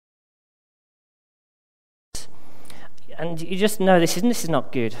And you just know this is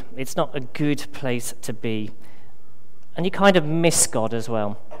not good. It's not a good place to be. And you kind of miss God as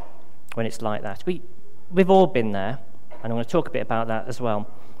well when it's like that. We've all been there, and I'm going to talk a bit about that as well.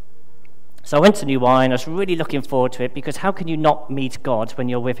 So I went to New Wine. I was really looking forward to it, because how can you not meet God when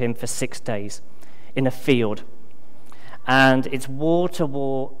you're with him for 6 days in a field? And it's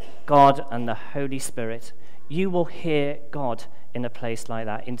wall-to-wall God and the Holy Spirit. You will hear God in a place like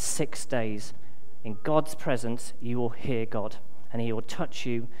that in 6 days. In God's presence, you will hear God, and he will touch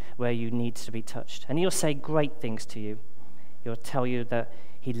you where you need to be touched. And he'll say great things to you. He'll tell you that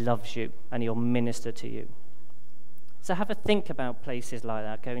he loves you, and he'll minister to you. So have a think about places like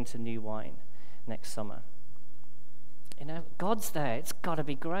that, going to New Wine next summer. You know, God's there. It's got to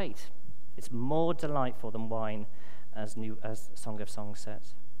be great. It's more delightful than wine, as Song of Songs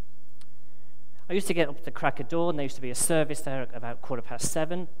says. I used to get up at the crack of dawn. There used to be a service there at about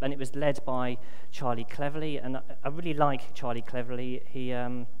 7:15, and it was led by Charlie Cleverly. And I really like Charlie Cleverly. He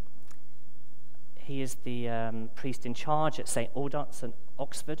is the priest in charge at St. Aldous in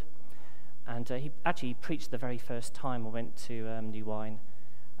Oxford. And he actually preached the very first time I went to New Wine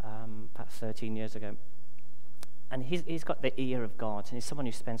about 13 years ago. And he's got the ear of God, and he's someone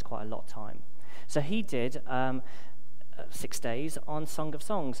who spends quite a lot of time. So he did 6 days on Song of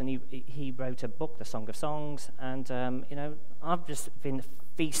Songs, and he wrote a book, The Song of Songs, and you know, I've just been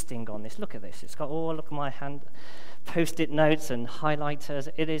feasting on this. Look at this. It's got all, look at my hand, post-it notes and highlighters.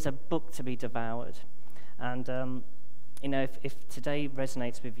 It is a book to be devoured. And you know, if today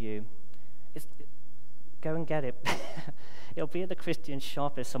resonates with you, go and get it. It'll be at the Christian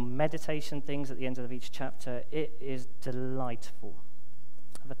shop. There's some meditation things at the end of each chapter. It is delightful.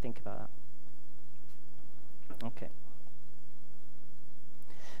 Have a think about that. Okay.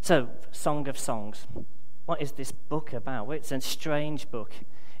 So, Song of Songs. What is this book about? Well, it's a strange book.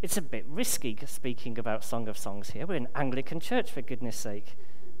 It's a bit risky speaking about Song of Songs here. We're in Anglican church, for goodness sake.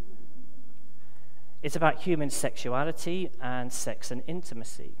 It's about human sexuality and sex and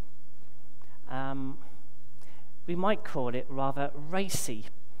intimacy. We might call it rather racy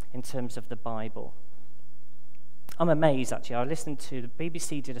in terms of the Bible. I'm amazed, actually. I listened to, the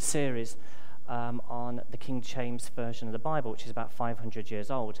BBC did a series on the King James Version of the Bible, which is about 500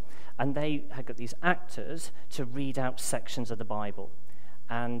 years old. And they had got these actors to read out sections of the Bible.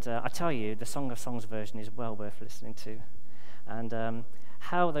 And I tell you, the Song of Songs version is well worth listening to. And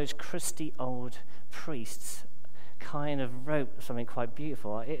how those crusty old priests kind of wrote something quite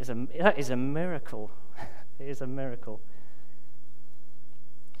beautiful. That is a miracle. It is a miracle.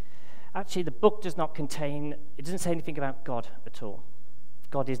 Actually, the book does not contain, it doesn't say anything about God at all.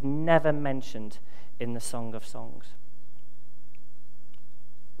 God is never mentioned in the Song of Songs.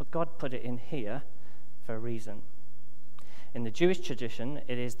 But God put it in here for a reason. In the Jewish tradition,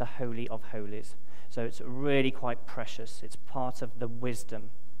 it is the Holy of Holies. So it's really quite precious. It's part of the wisdom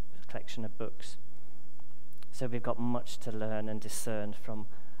collection of books. So we've got much to learn and discern from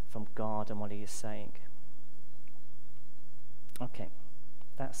God and what he is saying. Okay,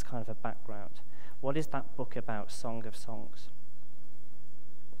 that's kind of a background. What is that book about, Song of Songs?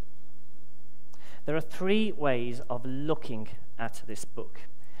 There are 3 ways of looking at this book.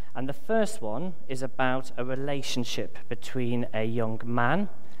 And the first one is about a relationship between a young man,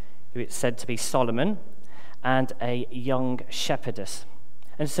 who it's said to be Solomon, and a young shepherdess.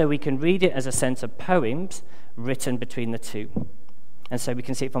 And so we can read it as a sense of poems written between the two. And so we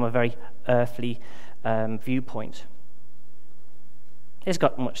can see it from a very earthly viewpoint. It's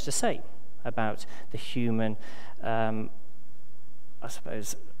got much to say about the human, I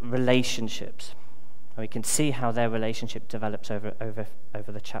suppose, relationships. And we can see how their relationship develops over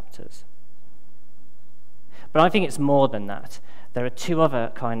the chapters. But I think it's more than that. There are 2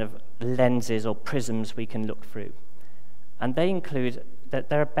 other kind of lenses or prisms we can look through. And they include that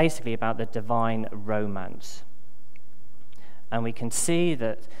they're basically about the divine romance. And we can see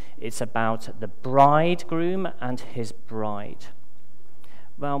that it's about the bridegroom and his bride.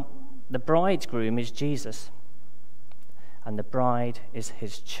 Well, the bridegroom is Jesus, and the bride is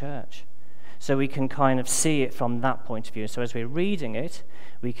his church. So we can kind of see it from that point of view. So as we're reading it,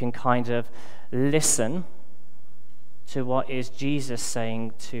 we can kind of listen to what is Jesus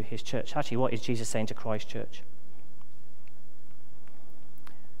saying to his church. Actually, what is Jesus saying to Christchurch?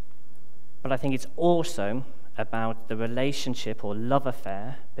 But I think it's also about the relationship or love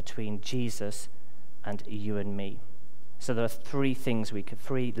affair between Jesus and you and me. So there are 3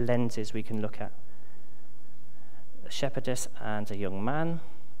 lenses we can look at. A shepherdess and a young man,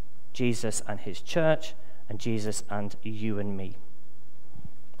 Jesus and his church, and Jesus and you and me.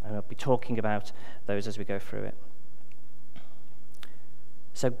 And we'll be talking about those as we go through it.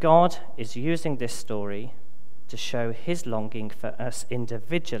 So God is using this story to show his longing for us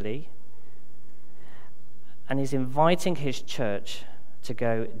individually, and he's inviting his church to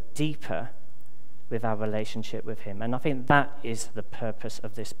go deeper with our relationship with him. And I think that is the purpose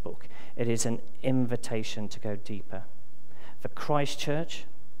of this book. It is an invitation to go deeper for Christchurch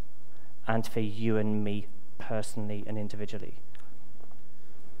and for you and me personally and individually.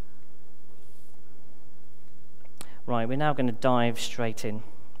 Right, we're now going to dive straight in.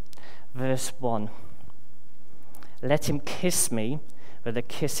 Verse 1. Let him kiss me with the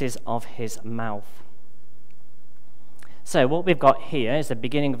kisses of his mouth. So what we've got here is the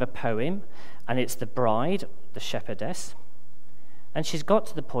beginning of a poem, and it's the bride, the shepherdess, and she's got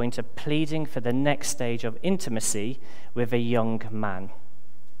to the point of pleading for the next stage of intimacy with a young man.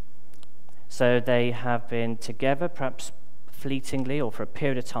 So they have been together, perhaps fleetingly or for a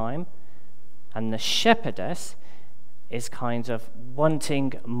period of time, and the shepherdess is kind of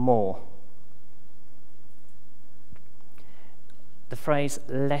wanting more. The phrase,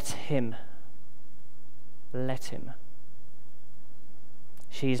 let him.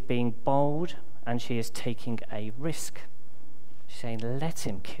 She is being bold and she is taking a risk. She's saying, let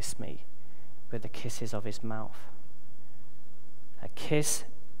him kiss me with the kisses of his mouth. A kiss,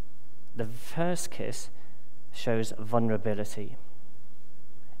 the first kiss, shows vulnerability.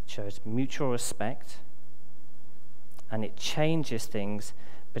 It shows mutual respect, and it changes things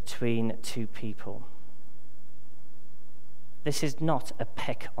between two people. This is not a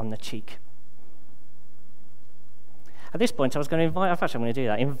peck on the cheek. At this point, I'm going to do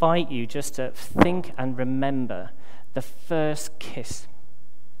that. Invite you just to think and remember the first kiss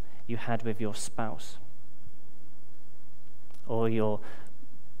you had with your spouse or your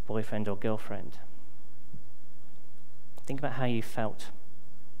boyfriend or girlfriend. Think about how you felt.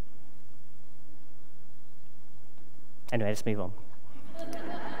 Anyway, let's move on.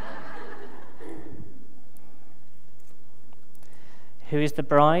 Who is the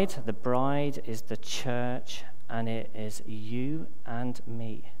bride? The bride is the church, and it is you and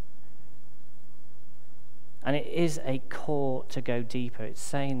me. And it is a call to go deeper. It's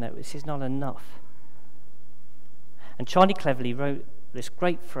saying that this is not enough. And Charlie cleverly wrote this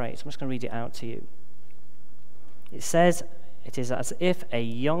great phrase. I'm just going to read it out to you. It says, it is as if a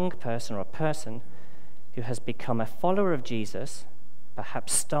young person or a person who has become a follower of Jesus,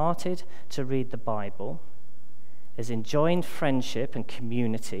 perhaps started to read the Bible, is enjoying friendship and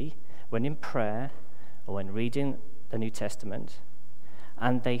community when in prayer or when reading the New Testament,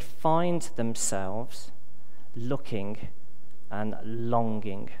 and they find themselves looking and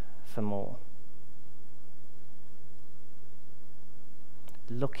longing for more.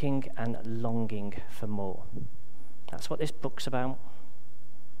 Looking and longing for more. That's what this book's about.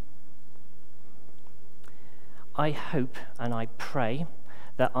 I hope and I pray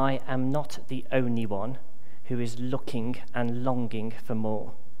that I am not the only one who is looking and longing for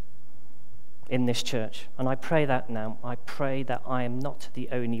more in this church. And I pray that now. I pray that I am not the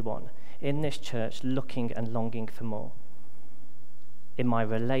only one in this church looking and longing for more in my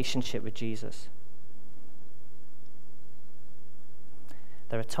relationship with Jesus.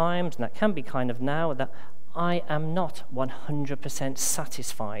 There are times, and that can be kind of now, that I am not 100%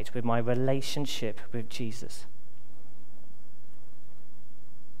 satisfied with my relationship with Jesus.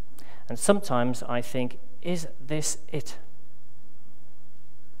 And sometimes I think, is this it?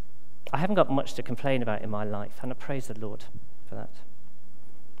 I haven't got much to complain about in my life, and I praise the Lord for that.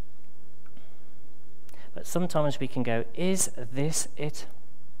 But sometimes we can go, is this it?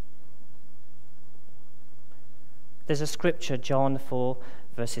 There's a scripture, John 4,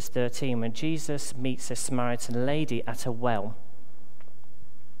 verses 13, when Jesus meets a Samaritan lady at a well.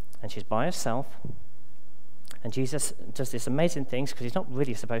 And she's by herself. And Jesus does this amazing things because he's not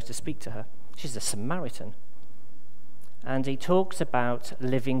really supposed to speak to her. She's a Samaritan. And he talks about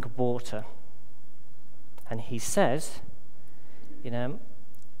living water. And he says,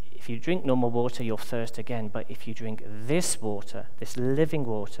 if you drink normal water, you'll thirst again. But if you drink this water, this living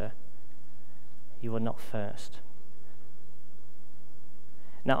water, you will not thirst.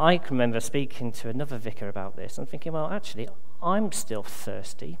 Now, I can remember speaking to another vicar about this and thinking, well, actually, I'm still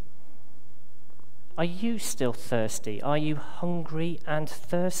thirsty. Are you still thirsty? Are you hungry and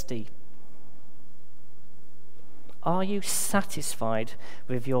thirsty? Are you satisfied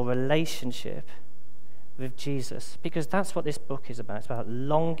with your relationship with Jesus? Because that's what this book is about. It's about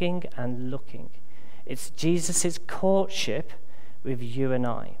longing and looking. It's Jesus' courtship with you and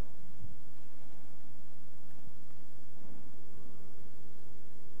I.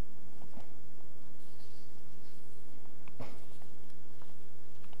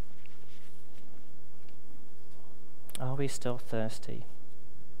 Are we still thirsty?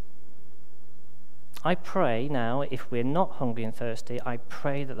 I pray now, if we're not hungry and thirsty, I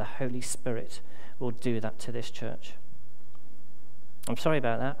pray that the Holy Spirit will do that to this church. I'm sorry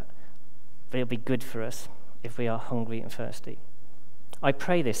about that, but it'll be good for us if we are hungry and thirsty. I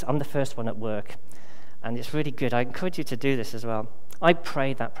pray this. I'm the first one at work, and it's really good. I encourage you to do this as well. I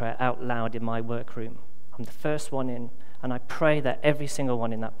pray that prayer out loud in my workroom. I'm the first one in, and I pray that every single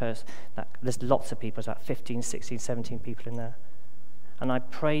one in that person, that there's lots of people, there's about 15, 16, 17 people in there. And I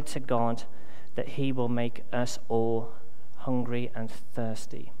pray to God that he will make us all hungry and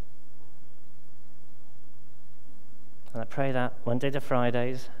thirsty. And I pray that Monday to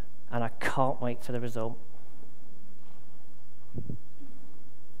Fridays, and I can't wait for the result.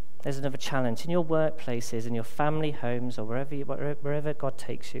 There's another challenge. In your workplaces, in your family homes, or wherever God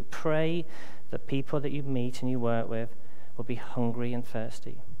takes you, pray that people that you meet and you work with will be hungry and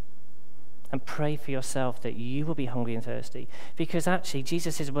thirsty. And pray for yourself that you will be hungry and thirsty, because actually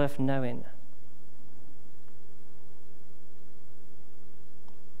Jesus is worth knowing.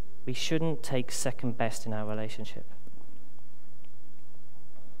 We shouldn't take second best in our relationship.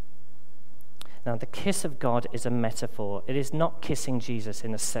 Now, the kiss of God is a metaphor. It is not kissing Jesus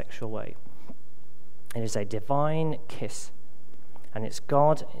in a sexual way. It is a divine kiss. And it's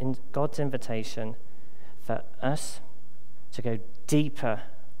God's invitation for us to go deeper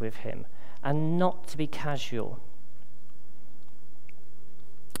with him and not to be casual.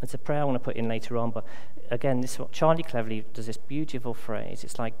 It's a prayer I want to put in later on, but again, this is what Charlie Cleverly does, this beautiful phrase.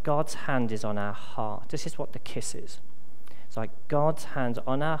 It's like God's hand is on our heart. This is what the kiss is. It's like God's hand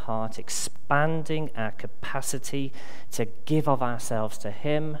on our heart, expanding our capacity to give of ourselves to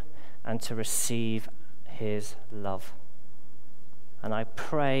him and to receive his love. And I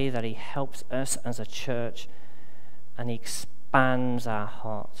pray that he helps us as a church, and he expands our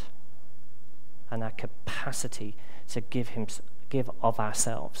heart and our capacity to give of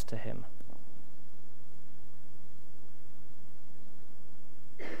ourselves to him.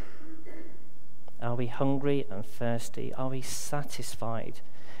 Are we hungry and thirsty? Are we satisfied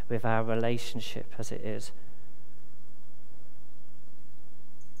with our relationship as it is?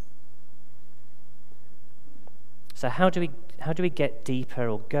 So how do we get deeper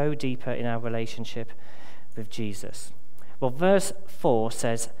or go deeper in our relationship with Jesus? Well, verse 4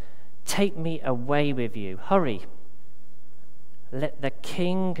 says, "Take me away with you. Hurry. Let the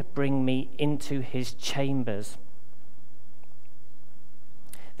king bring me into his chambers."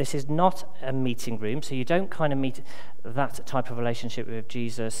 This is not a meeting room, so you don't kind of meet that type of relationship with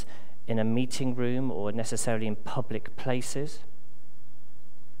Jesus in a meeting room or necessarily in public places.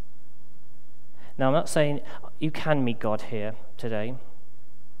 Now, I'm not saying you can meet God here today,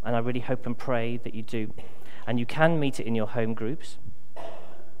 and I really hope and pray that you do. And you can meet it in your home groups,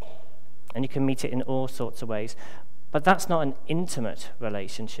 and you can meet it in all sorts of ways. But that's not an intimate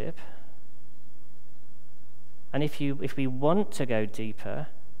relationship. And if we want to go deeper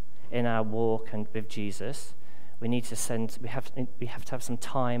in our walk and with Jesus, we have to have some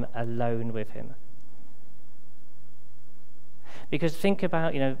time alone with him. Because think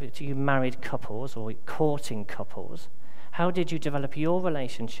about, you married couples or courting couples. How did you develop your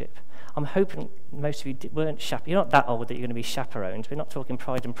relationship? I'm hoping most of you weren't chaperoned. You're not that old that you're going to be chaperoned. We're not talking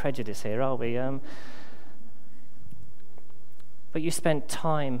Pride and Prejudice here, are we? But you spent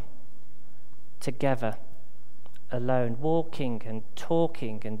time together, alone, walking and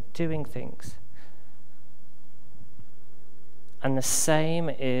talking and doing things. And the same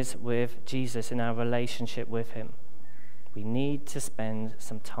is with Jesus in our relationship with him. We need to spend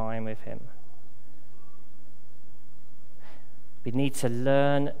some time with him. We need to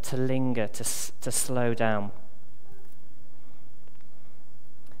learn to linger, to slow down.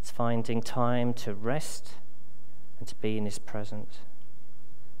 It's finding time to rest and to be in his presence.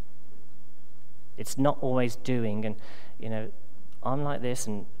 It's not always doing, and I'm like this,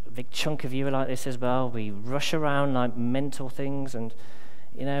 and a big chunk of you are like this as well. We rush around like mental things, and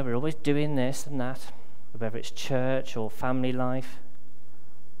we're always doing this and that, whether it's church or family life.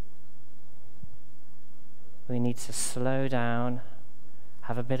 We need to slow down,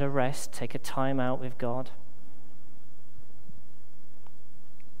 have a bit of rest, take a time out with God.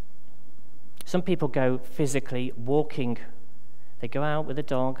 Some people go physically walking. They go out with a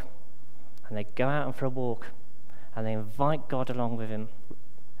dog, and they go out for a walk, and they invite God along with him.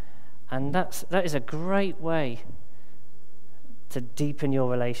 And that is a great way to deepen your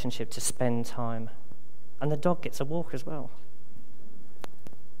relationship, to spend time. And the dog gets a walk as well.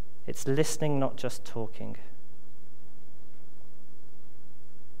 It's listening, not just talking.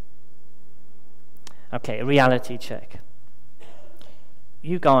 Okay, a reality check.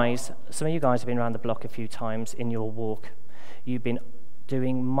 Some of you guys have been around the block a few times in your walk. You've been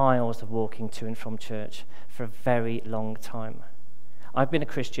doing miles of walking to and from church for a very long time. I've been a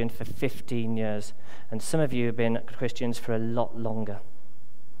Christian for 15 years, and some of you have been Christians for a lot longer.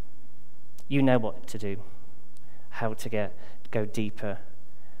 You know what to do, how to go deeper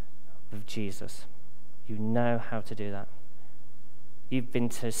with Jesus. You know how to do that. You've been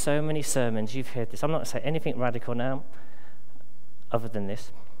to so many sermons, you've heard this. I'm not going to say anything radical now, other than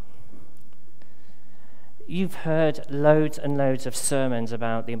this. You've heard loads and loads of sermons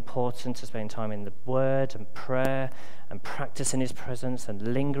about the importance of spending time in the Word and prayer and practicing His presence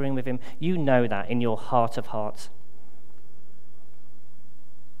and lingering with Him. You know that in your heart of hearts.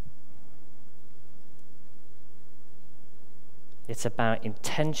 It's about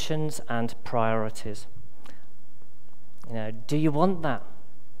intentions and priorities. You know, do you want that?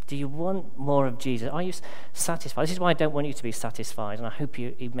 Do you want more of Jesus? Are you satisfied? This is why I don't want you to be satisfied, and I hope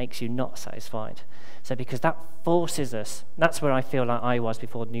it makes you not satisfied. So because that forces us, that's where I feel like I was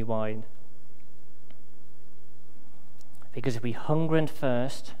before New Wine. Because if we hunger and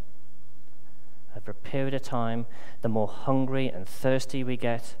thirst over a period of time, the more hungry and thirsty we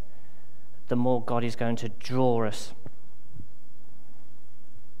get, the more God is going to draw us.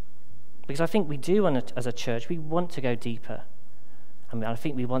 Because I think we do, as a church, we want to go deeper. I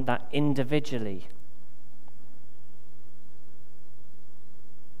think we want that individually.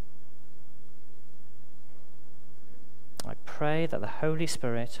 I pray that the Holy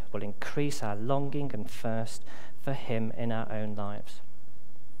Spirit will increase our longing and thirst for Him in our own lives.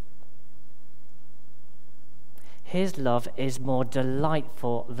 His love is more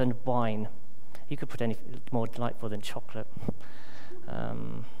delightful than wine. You could put anything more delightful than chocolate.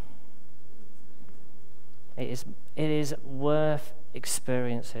 It is worth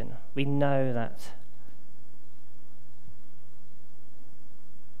experiencing. We know that.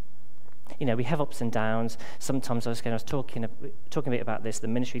 You know, we have ups and downs. Sometimes I was talking a bit about this, the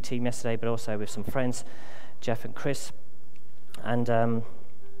ministry team yesterday, but also with some friends, Jeff and Chris. And you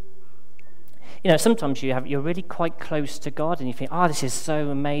know, sometimes you're really quite close to God, and you think, this is so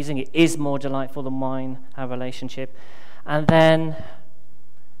amazing. It is more delightful than wine, our relationship. And then,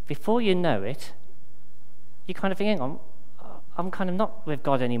 before you know it, you kind of think, hang on, I'm kind of not with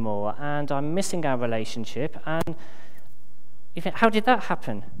God anymore, and I'm missing our relationship. And you think, how did that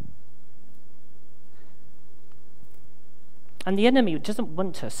happen? And the enemy doesn't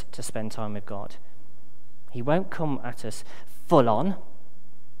want us to spend time with God. He won't come at us full on,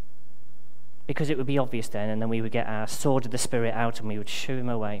 because it would be obvious then, and then we would get our sword of the Spirit out and we would shoo him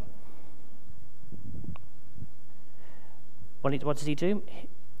away. What does he do?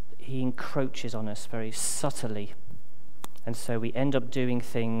 He encroaches on us very subtly. And so we end up doing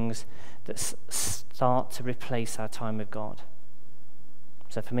things that start to replace our time with God.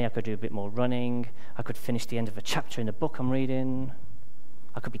 So for me, I could do a bit more running. I could finish the end of a chapter in the book I'm reading.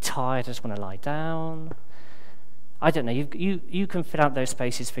 I could be tired, I just want to lie down. I don't know, you can fill out those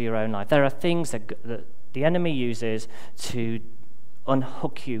spaces for your own life. There are things that the enemy uses to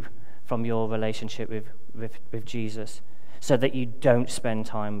unhook you from your relationship with Jesus, so that you don't spend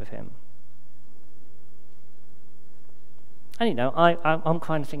time with him. And you know, I'm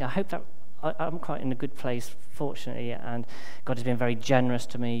kind of thinking, I hope that I'm quite in a good place, fortunately, and God has been very generous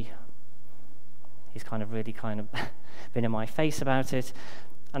to me. He's really been in my face about it.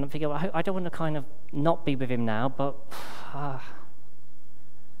 And I'm thinking, well, I don't want to kind of not be with him now, but I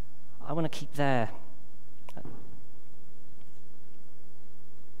want to keep there.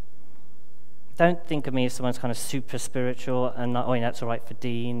 Don't think of me as someone's kind of super spiritual and that's all right for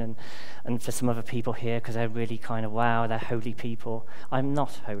Dean and for some other people here because they're really kind of, wow, they're holy people. I'm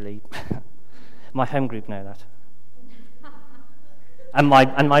not holy. My home group know that. And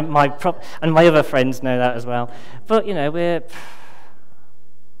my other friends know that as well. But, you know,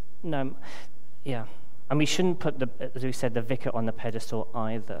 and we shouldn't put, as we said, the vicar on the pedestal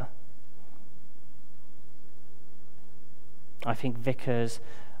either. I think vicars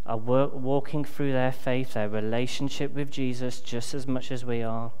are walking through their faith, their relationship with Jesus, just as much as we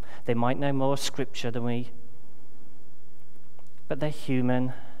are. They might know more scripture than we, but they're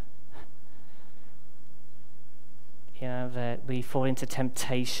human. You know, we fall into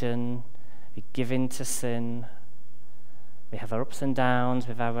temptation, we give in to sin, we have our ups and downs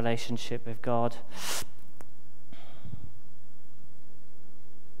with our relationship with God.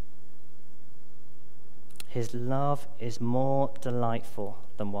 His love is more delightful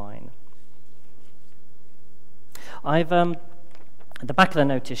than wine. I've at the back of the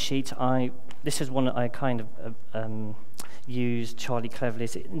notice sheet, this is one that I kind of used Charlie cleverly.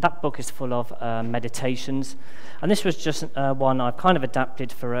 That book is full of meditations, and this was just one I've kind of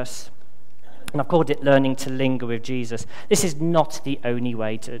adapted for us. And I've called it learning to linger with Jesus. This is not the only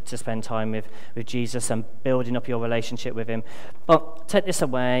way to spend time with Jesus and building up your relationship with him. But take this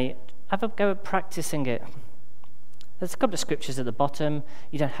away, have a go at practicing it. There's a couple of scriptures at the bottom.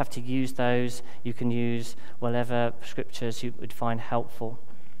 You don't have to use those. You can use whatever scriptures you would find helpful.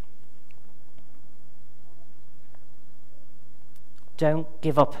 Don't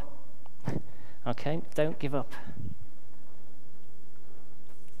give up. Okay? Don't give up.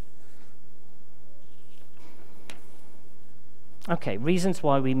 Okay, reasons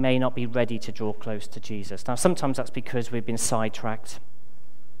why we may not be ready to draw close to Jesus. Now, sometimes that's because we've been sidetracked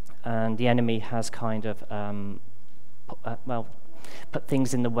and the enemy has kind of, put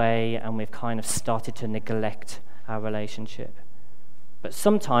things in the way, and we've kind of started to neglect our relationship. But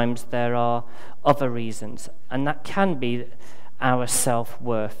sometimes there are other reasons, and that can be our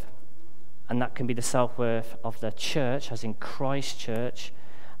self-worth. And that can be the self-worth of the church, as in Christchurch,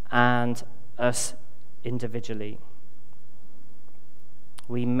 and us individually.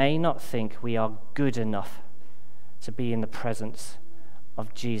 We may not think we are good enough to be in the presence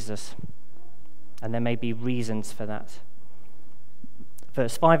of Jesus. And there may be reasons for that.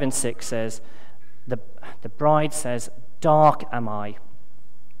 Verse 5 and 6 says, the bride says, "Dark am I."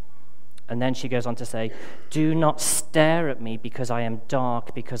 And then she goes on to say, "Do not stare at me because I am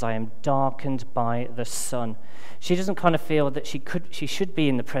dark, because I am darkened by the sun." She doesn't kind of feel that she should be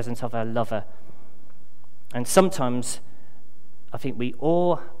in the presence of her lover. And sometimes I think we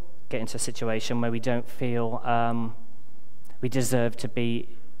all get into a situation where we don't feel we deserve to be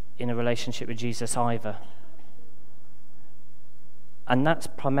in a relationship with Jesus either. And that's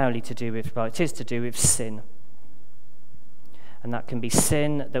primarily to do with, it is to do with sin. And that can be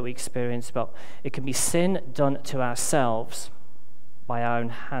sin that we experience, but it can be sin done to ourselves by our own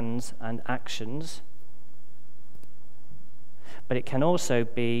hands and actions. But it can also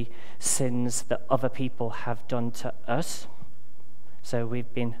be sins that other people have done to us. So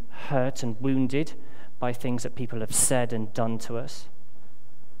we've been hurt and wounded by things that people have said and done to us.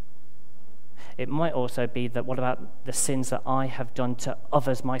 It might also be that, what about the sins that I have done to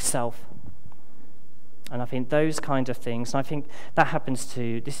others myself? And I think those kind of things, and I think that happens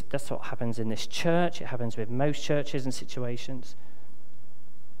that's what happens in this church. It happens with most churches and situations.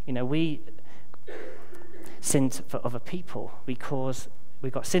 You know, we sin for other people because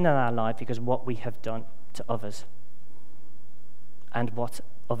we've got sin in our life because of what we have done to others and what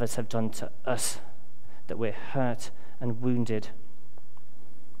others have done to us, that we're hurt and wounded.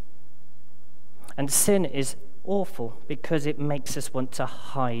 And sin is awful because it makes us want to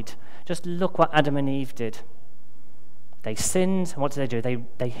hide. Just look what Adam and Eve did. They sinned, and what did they do?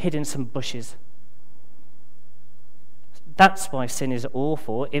 They hid in some bushes. That's why sin is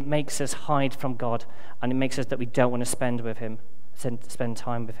awful. It makes us hide from God, and it makes us that we don't want to spend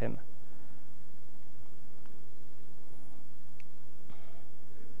time with him.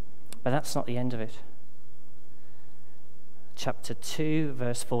 But that's not the end of it. Chapter 2,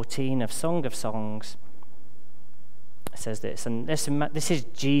 verse 14 of Song of Songs says this, and this is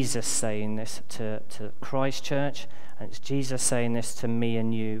Jesus saying this to Christchurch, and it's Jesus saying this to me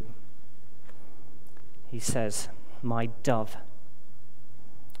and you. He says, my dove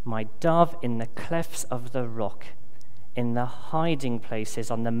in the clefts of the rock, in the hiding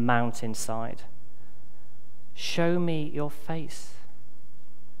places on the mountainside, show me your face.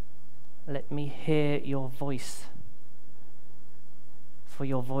 Let me hear your voice. For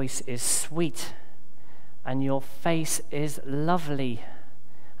your voice is sweet, and your face is lovely.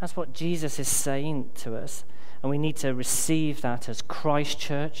 That's what Jesus is saying to us. And we need to receive that as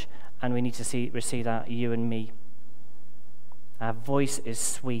Christchurch, and we need to receive that, you and me. Our voice is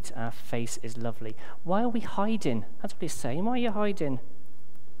sweet, our face is lovely. Why are we hiding? That's what he's saying. Why are you hiding?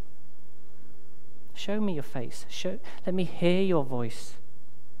 Show me your face. Let me hear your voice.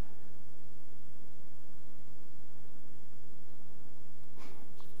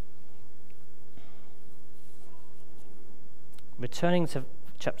 Returning to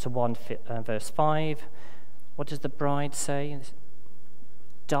chapter 1, verse 5, what does the bride say?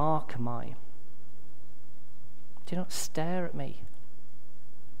 Dark am I. Do not stare at me.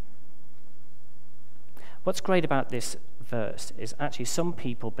 What's great about this verse is actually some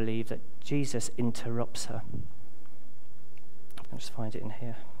people believe that Jesus interrupts her. I'll just find it in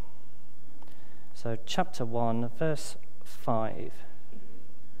here. So chapter 1, verse 5.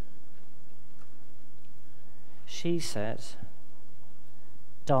 She says,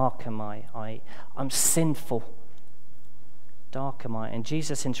 dark am I. I'm sinful. Dark am I. And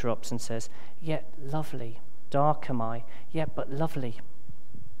Jesus interrupts and says, yet lovely. Dark am I, yet but lovely.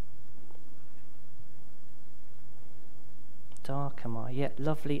 Dark am I, yet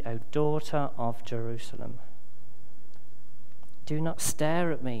lovely, O daughter of Jerusalem. Do not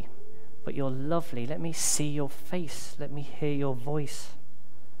stare at me, but you're lovely. Let me see your face. Let me hear your voice.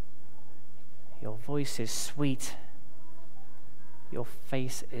 Your voice is sweet. Your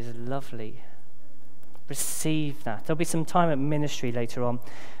face is lovely. Receive that. There'll be some time at ministry later on.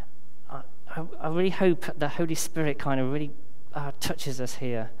 I really hope the Holy Spirit kind of really touches us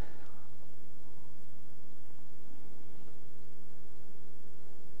here.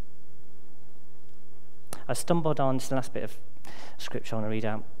 I stumbled on, this last bit of scripture I want to read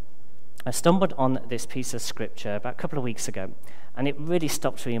out. I stumbled on this piece of scripture about a couple of weeks ago, and it really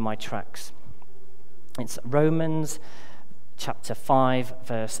stopped me in my tracks. It's Romans chapter 5,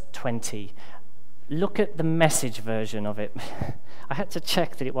 verse 20. Look at the Message version of it. I had to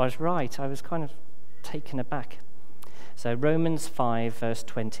check that it was right. I was kind of taken aback. So Romans 5, verse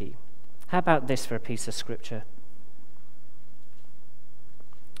 20. How about this for a piece of scripture?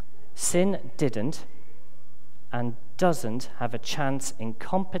 Sin didn't and doesn't have a chance in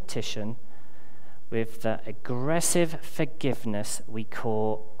competition with the aggressive forgiveness we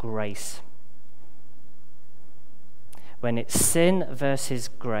call grace. When it's sin versus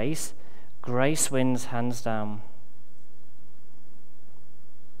grace, grace wins hands down.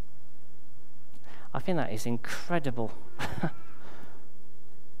 I think that is incredible.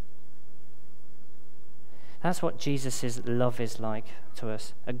 That's what Jesus' love is like to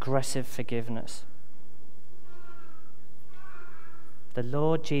us, aggressive forgiveness. The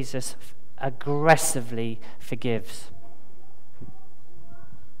Lord Jesus aggressively forgives.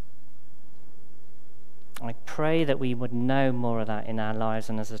 I pray that we would know more of that in our lives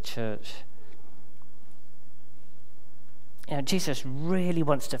and as a church. You know, Jesus really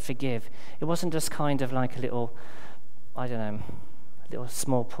wants to forgive. It wasn't just kind of like a little, I don't know, a little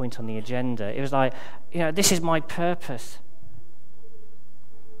small point on the agenda. It was like, this is my purpose.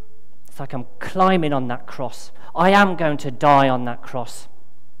 It's like I'm climbing on that cross. I am going to die on that cross.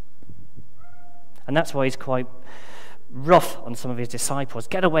 And that's why he's quite rough on some of his disciples.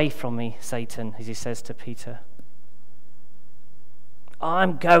 Get away from me, Satan, as he says to Peter.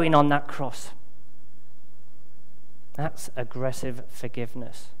 I'm going on that cross. That's aggressive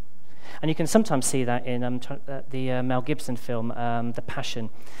forgiveness. And you can sometimes see that in the Mel Gibson film, The Passion.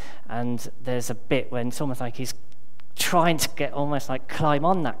 And there's a bit when it's almost like he's trying to get almost like climb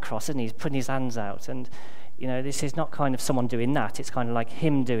on that cross, isn't he? He's putting his hands out. And, this is not kind of someone doing that. It's kind of like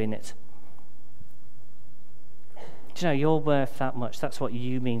him doing it. Do you know, you're worth that much. That's what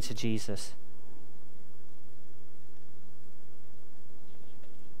you mean to Jesus.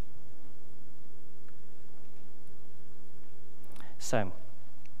 So,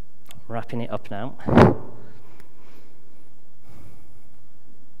 wrapping it up now.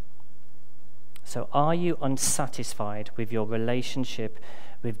 So, are you unsatisfied with your relationship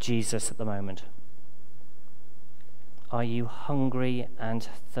with Jesus at the moment? Are you hungry and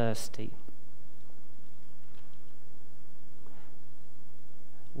thirsty?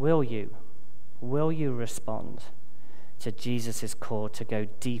 Will you respond to Jesus' call to go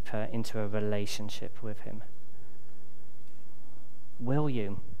deeper into a relationship with him? Will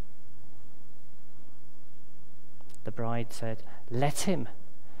you? The bride said, let him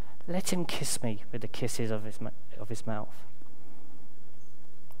kiss me with the kisses of his mouth.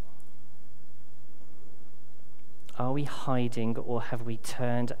 Are we hiding, or have we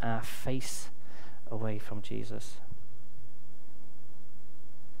turned our face away from Jesus?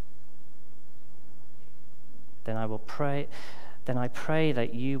 Then I pray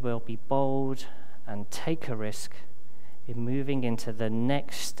that you will be bold and take a risk in moving into the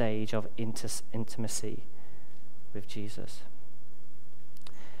next stage of intimacy with Jesus.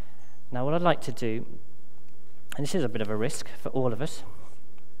 Now, what I'd like to do, and this is a bit of a risk for all of us,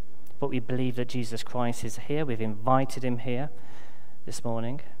 but we believe that Jesus Christ is here. We've invited him here this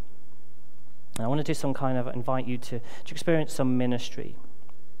morning. And I want to do some kind of, invite you to experience some ministry.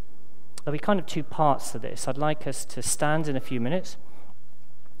 There'll be kind of two parts to this. I'd like us to stand in a few minutes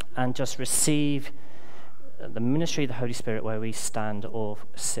and just receive the ministry of the Holy Spirit where we stand or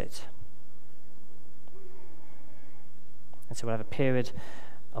sit. And so we'll have a period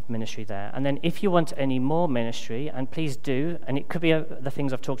of ministry there. And then if you want any more ministry, and please do, and it could be the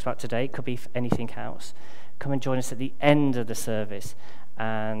things I've talked about today, it could be anything else, come and join us at the end of the service.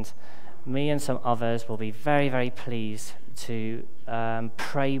 And me and some others will be very, very pleased to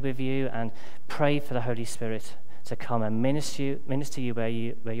pray with you and pray for the Holy Spirit to come and minister you where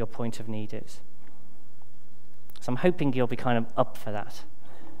your point of need is. So I'm hoping you'll be kind of up for that.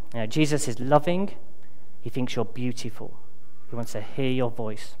 Jesus is loving. He thinks you're beautiful. He wants to hear your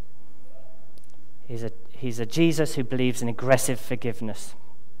voice. He's a Jesus who believes in aggressive forgiveness.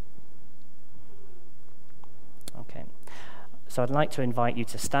 Okay. So I'd like to invite you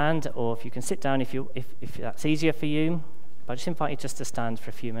to stand, or if you can sit down if that's easier for you. But I just invite you just to stand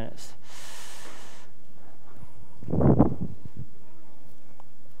for a few minutes.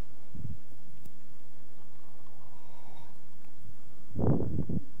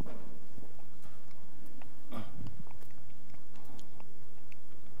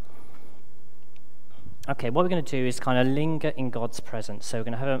 Okay, what we're going to do is kind of linger in God's presence. So we're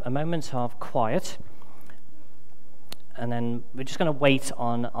going to have a moment of quiet, and then we're just going to wait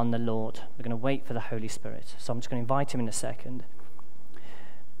on the Lord. We're going to wait for the Holy Spirit. So I'm just going to invite him in a second.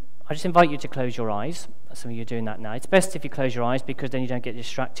 I just invite you to close your eyes. Some of you are doing that now. It's best if you close your eyes, because then you don't get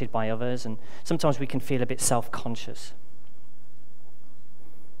distracted by others, and sometimes we can feel a bit self-conscious.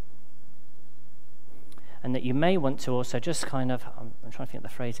 And that you may want to also just kind of, I'm trying to think what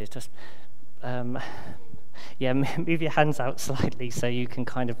the phrase is, just move your hands out slightly so you can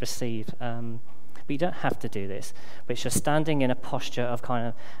kind of receive. But you don't have to do this. But it's just standing in a posture of kind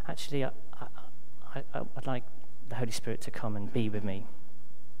of, actually, I'd like the Holy Spirit to come and be with me.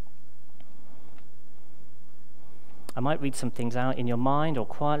 I might read some things out in your mind or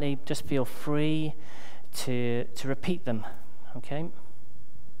quietly. Just feel free to repeat them, okay?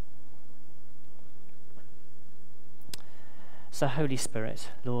 So, Holy Spirit,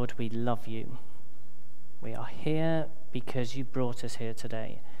 Lord, we love you. We are here because you brought us here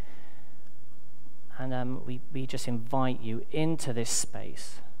today. And we just invite you into this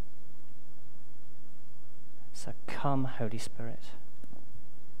space. So come, Holy Spirit.